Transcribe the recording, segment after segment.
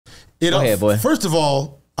Go ahead, boy. First of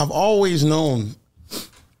all, I've always known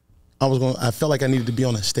I felt like I needed to be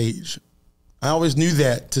on a stage. I always knew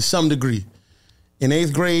that to some degree. In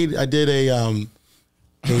 8th grade, I did a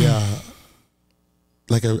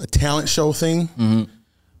talent show thing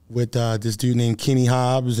with this dude named Kenny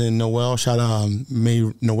Hobbs and Noel. Shout out,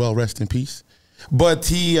 may Noel rest in peace.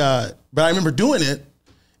 But I remember doing it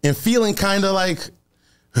and feeling kind of like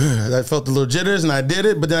I felt a little jitters, and I did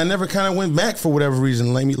it, but then I never kind of went back for whatever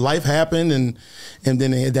reason. Like, life happened, and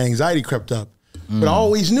then the anxiety crept up. But I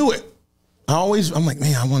always knew it. I'm like,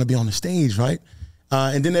 man, I want to be on the stage, right?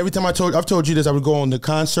 And then every time I've told you this, I would go on the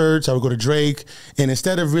concerts, I would go to Drake, and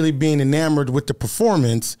instead of really being enamored with the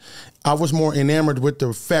performance, I was more enamored with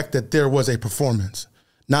the fact that there was a performance,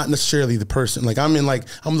 not necessarily the person. Like, I'm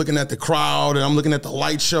looking at the crowd, and I'm looking at the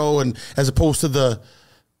light show, and as opposed to the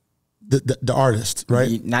artist, right?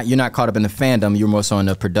 You're not caught up in the fandom. You're more so in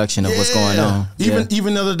the production of what's going on.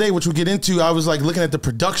 Even the other day, which we'll get into, I was like looking at the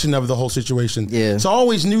production of the whole situation. Yeah. So I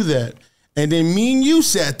always knew that. And then me and you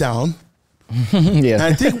sat down. Yeah. And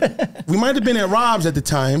I think we might have been at Rob's at the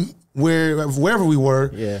time, wherever we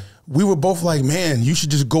were. Yeah. We were both like, man, you should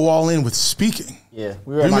just go all in with speaking. Yeah.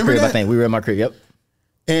 We were at my crib, I think. We were at my crib, yep.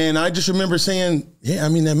 And I just remember saying, yeah, I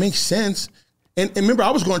mean, that makes sense. And remember,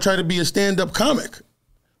 I was going to try to be a stand-up comic,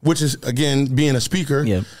 which is, again, being a speaker.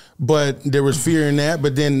 Yeah. But there was fear in that.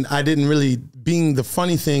 But then I didn't really, being the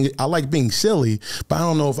funny thing, I like being silly, but I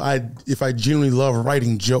don't know if I genuinely love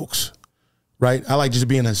writing jokes, right? I like just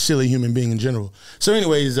being a silly human being in general. So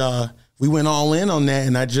anyways, we went all in on that,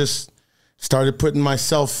 and I just started putting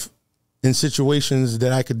myself in situations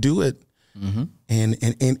that I could do it. Mm-hmm.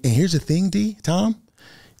 And here's the thing, Tom,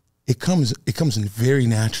 it comes in very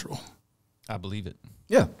natural. I believe it.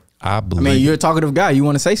 Yeah. I mean, you're a talkative guy. You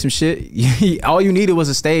want to say some shit. All you needed was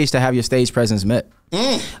a stage to have your stage presence met.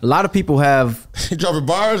 A lot of people have... dropping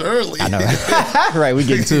bars early. I know, right? Right, we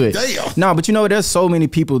get to it. Damn. No, but you know, there's so many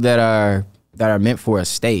people that are meant for a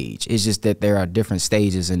stage. It's just that there are different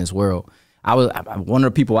stages in this world. One of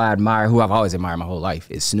the people I admire, who I've always admired my whole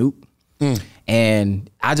life, is Snoop. And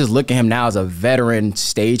I just look at him now as a veteran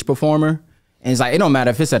stage performer. And it's like, it don't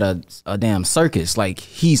matter if it's at a damn circus, like,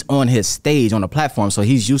 he's on his stage, on a platform, so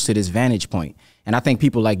he's used to this vantage point. And I think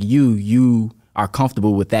people like you are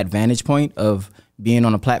comfortable with that vantage point of being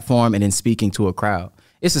on a platform and then speaking to a crowd.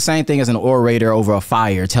 It's the same thing as an orator over a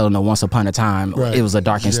fire telling a once upon a time, it was a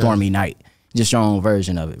dark and stormy night. Just your own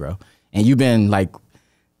version of it, bro. And you've been like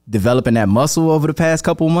developing that muscle over the past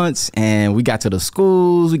couple months, and we got to the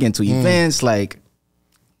schools, we get to events, like,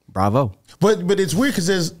 bravo. But it's weird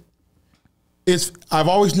because I've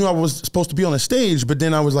always knew I was supposed to be on a stage, but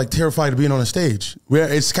then I was like terrified of being on a stage.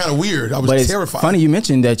 It's kind of weird. I was terrified. Funny you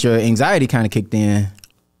mentioned that your anxiety kind of kicked in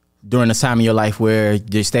during the time of your life where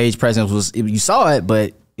your stage presence you saw it,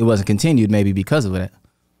 but it wasn't continued, maybe because of that.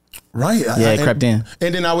 Right. Yeah, it crept in.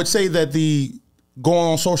 And then I would say that the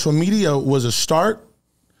going on social media was a start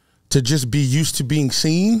to just be used to being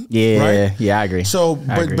seen. Yeah, right? Yeah, I agree. So,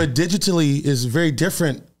 but digitally is very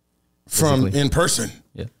different from in person.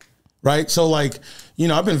 Yeah. Right. So, like, you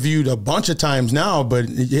know, I've been viewed a bunch of times now, but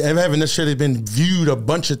I haven't necessarily been viewed a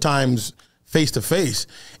bunch of times face to face.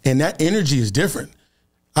 And that energy is different.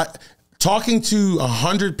 Talking to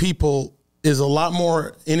 100 people is a lot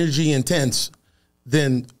more energy intense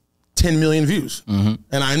than 10 million views. And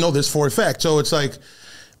I know this for a fact. So it's like,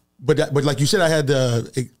 but like you said, I had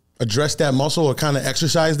to address that muscle or kind of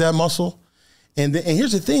exercise that muscle. And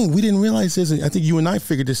here's the thing, we didn't realize this, and I think you and I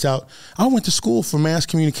figured this out. I went to school for mass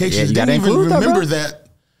communications. Didn't even remember that.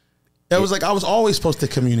 That was like, I was always supposed to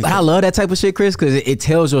communicate. But I love that type of shit, Chris, because it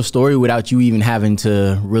tells your story without you even having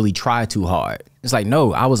to really try too hard. It's like,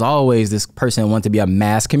 no, I was always this person who wanted to be a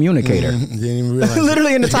mass communicator. Didn't even realize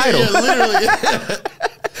literally in the title. Literally.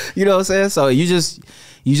 You know what I'm saying? So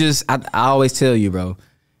I always tell you, bro,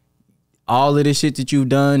 all of this shit that you've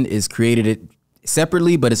done is created it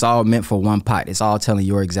separately, but it's all meant for one pot. It's all telling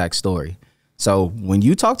your exact story. So when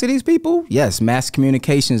you talk to these people, yes, mass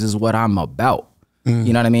communications is what I'm about.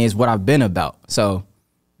 You know what I mean? It's what I've been about. So,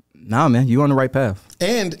 nah, man, you're on the right path.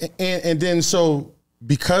 And then so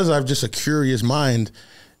because I've just a curious mind,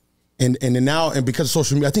 and now because of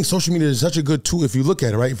social media, I think social media is such a good tool if you look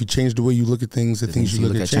at it, right? If you change the way you look at things, the things you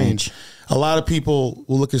look at change. A lot of people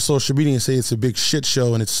will look at social media and say it's a big shit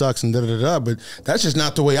show and it sucks and da-da-da-da, but that's just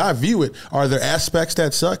not the way I view it. Are there aspects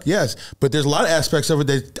that suck? Yes, but there's a lot of aspects of it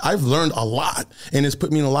that I've learned a lot, and it's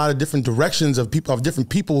put me in a lot of different directions of different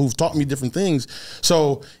people who've taught me different things.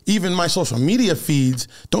 So even my social media feeds,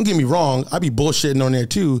 don't get me wrong, I be bullshitting on there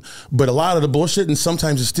too, but a lot of the bullshitting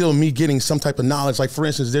sometimes is still me getting some type of knowledge. Like, for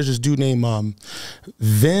instance, there's this dude named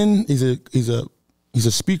Vin. He's a He's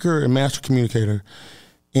a speaker and master communicator.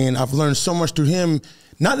 And I've learned so much through him,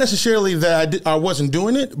 not necessarily that I wasn't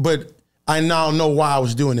doing it, but I now know why I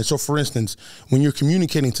was doing it. So for instance, when you're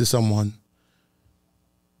communicating to someone,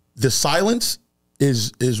 the silence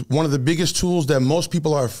is one of the biggest tools that most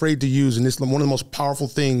people are afraid to use. And it's one of the most powerful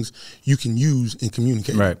things you can use in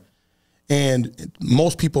communicating. Right. And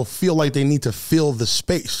most people feel like they need to fill the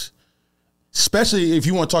space. Especially if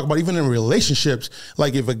you want to talk about even in relationships,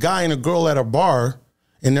 like if a guy and a girl at a bar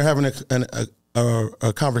and they're having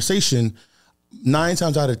a conversation, 9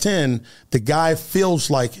 times out of 10, the guy feels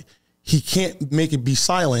like he can't make it be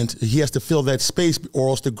silent. He has to fill that space or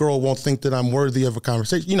else the girl won't think that I'm worthy of a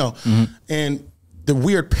conversation, you know. And the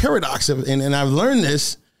weird paradox of it, and I've learned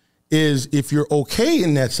this, is if you're okay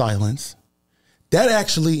in that silence, that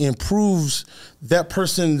actually improves that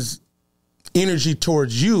person's energy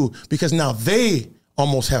towards you, because now they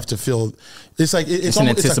almost have to feel it's like it's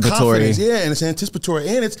almost anticipatory. It's a confidence, and it's anticipatory,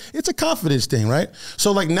 and it's a confidence thing, right?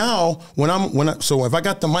 So like now so if I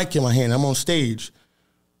got the mic in my hand, I'm on stage,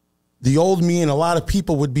 the old me and a lot of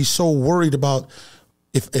people would be so worried about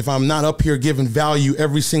if I'm not up here giving value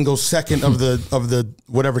every single second of the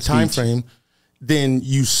whatever time frame, then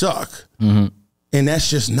you suck. And that's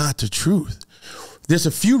just not the truth. There's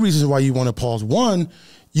a few reasons why you want to pause. One,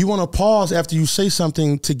 you want to pause after you say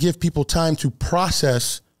something to give people time to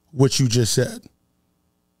process what you just said.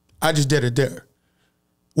 I just did it there.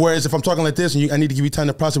 Whereas if I'm talking like this and I need to give you time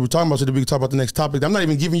to process what we're talking about so that we can talk about the next topic, I'm not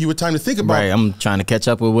even giving you a time to think about it. Right, I'm trying to catch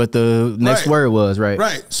up with what the next word was, right?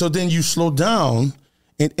 Right, so then you slow down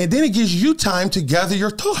and then it gives you time to gather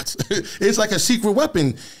your thoughts. It's like a secret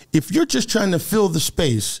weapon. If you're just trying to fill the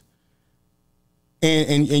space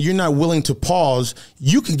and you're not willing to pause,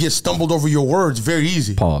 you can get stumbled over your words very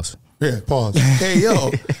easy. Pause. Yeah, pause. Hey,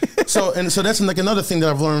 yo. So that's like another thing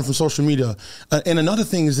that I've learned from social media. And another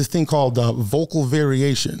thing is this thing called vocal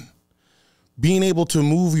variation. Being able to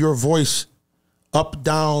move your voice up,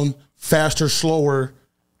 down, faster, slower,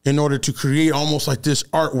 in order to create almost like this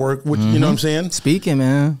artwork, which, you know what I'm saying? Speaking,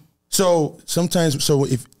 man. So sometimes,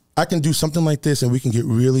 if I can do something like this and we can get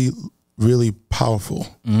really, really powerful,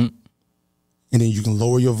 and then you can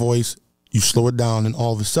lower your voice, you slow it down, and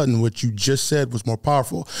all of a sudden what you just said was more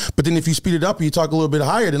powerful. But then if you speed it up and you talk a little bit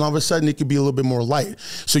higher, then all of a sudden it could be a little bit more light.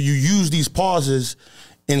 So you use these pauses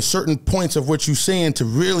in certain points of what you're saying to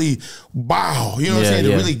really, wow, you know what I'm saying,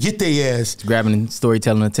 to really get their ass. Grabbing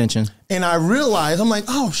storytelling attention. And I realized, I'm like,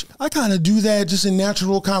 oh, I kind of do that just in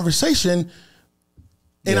natural conversation.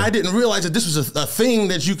 And I didn't realize that this was a thing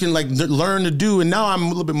that you can like learn to do. And now I'm a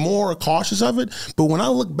little bit more cautious of it. But when I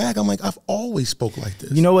look back, I'm like, I've always spoke like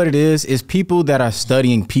this. You know what it is? It's people that are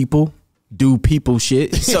studying people do people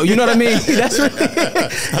shit. So you know what I mean? That's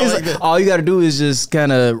what like all you got to do is just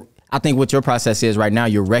kind of, I think what your process is right now,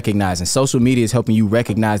 you're recognizing. Social media is helping you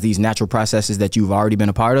recognize these natural processes that you've already been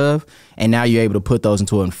a part of. And now you're able to put those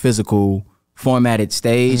into a physical formatted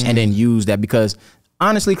stage and then use that. Because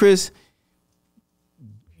honestly, Chris,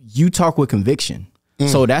 you talk with conviction.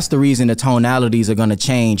 So that's the reason the tonalities are going to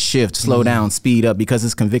change, shift, slow down, speed up, because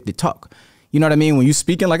it's convicted talk. You know what I mean? When you're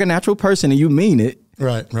speaking like a natural person and you mean it,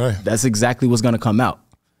 right. That's exactly what's going to come out.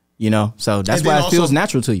 You know, so that's why it feels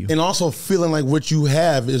natural to you. And also feeling like what you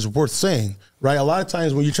have is worth saying, right? A lot of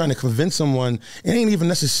times when you're trying to convince someone, it ain't even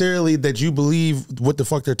necessarily that you believe what the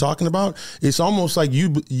fuck they're talking about. It's almost like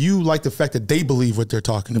you like the fact that they believe what they're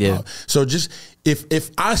talking about. So just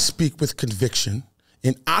if I speak with conviction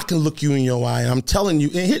and I can look you in your eye and I'm telling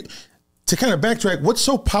you, and to kind of backtrack, what's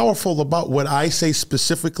so powerful about what I say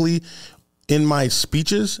specifically in my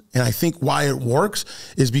speeches, and I think why it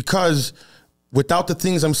works, is because without the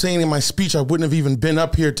things I'm saying in my speech, I wouldn't have even been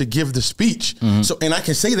up here to give the speech. So, and I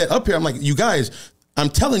can say that up here. I'm like, you guys, I'm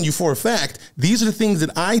telling you for a fact, these are the things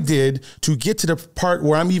that I did to get to the part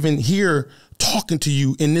where I'm even here talking to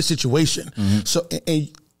you in this situation. So, and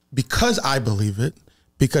because I believe it,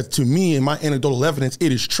 because to me, in my anecdotal evidence,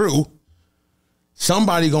 it is true,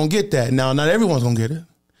 somebody gonna get that. Now, not everyone's gonna get it.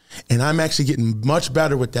 And I'm actually getting much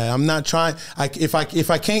better with that. I'm not trying, if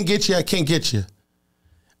I can't get you, I can't get you.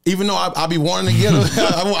 Even though I'll be wanting to get them.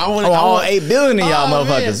 I want all 8 billion of y'all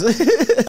motherfuckers.